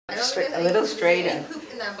A little straighter.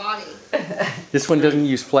 Poop in that body. This one doesn't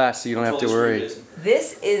use flash, so you don't have to worry.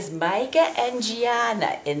 This is Micah and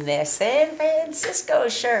Gianna in their San Francisco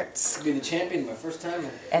shirts. I'll be the champion my first time.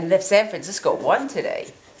 And the San Francisco won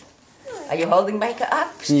today. Are you holding Micah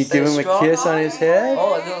up? Can you give him a kiss on his head?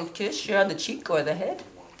 Oh, a little kiss. You're on the cheek or the head.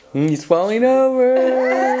 He's falling over.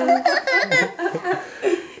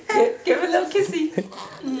 Give him a little kissy.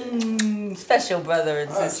 Special brother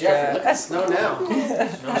and sister. Jeffrey, look at the snow now.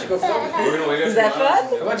 Let's go film it. Is that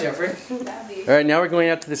fun? Come on, Jeffrey. All right, now we're going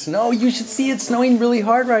out to the snow. You should see it's snowing really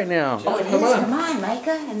hard right now. Oh, it is. Come on,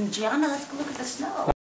 Micah and Gianna. Let's go look at the snow.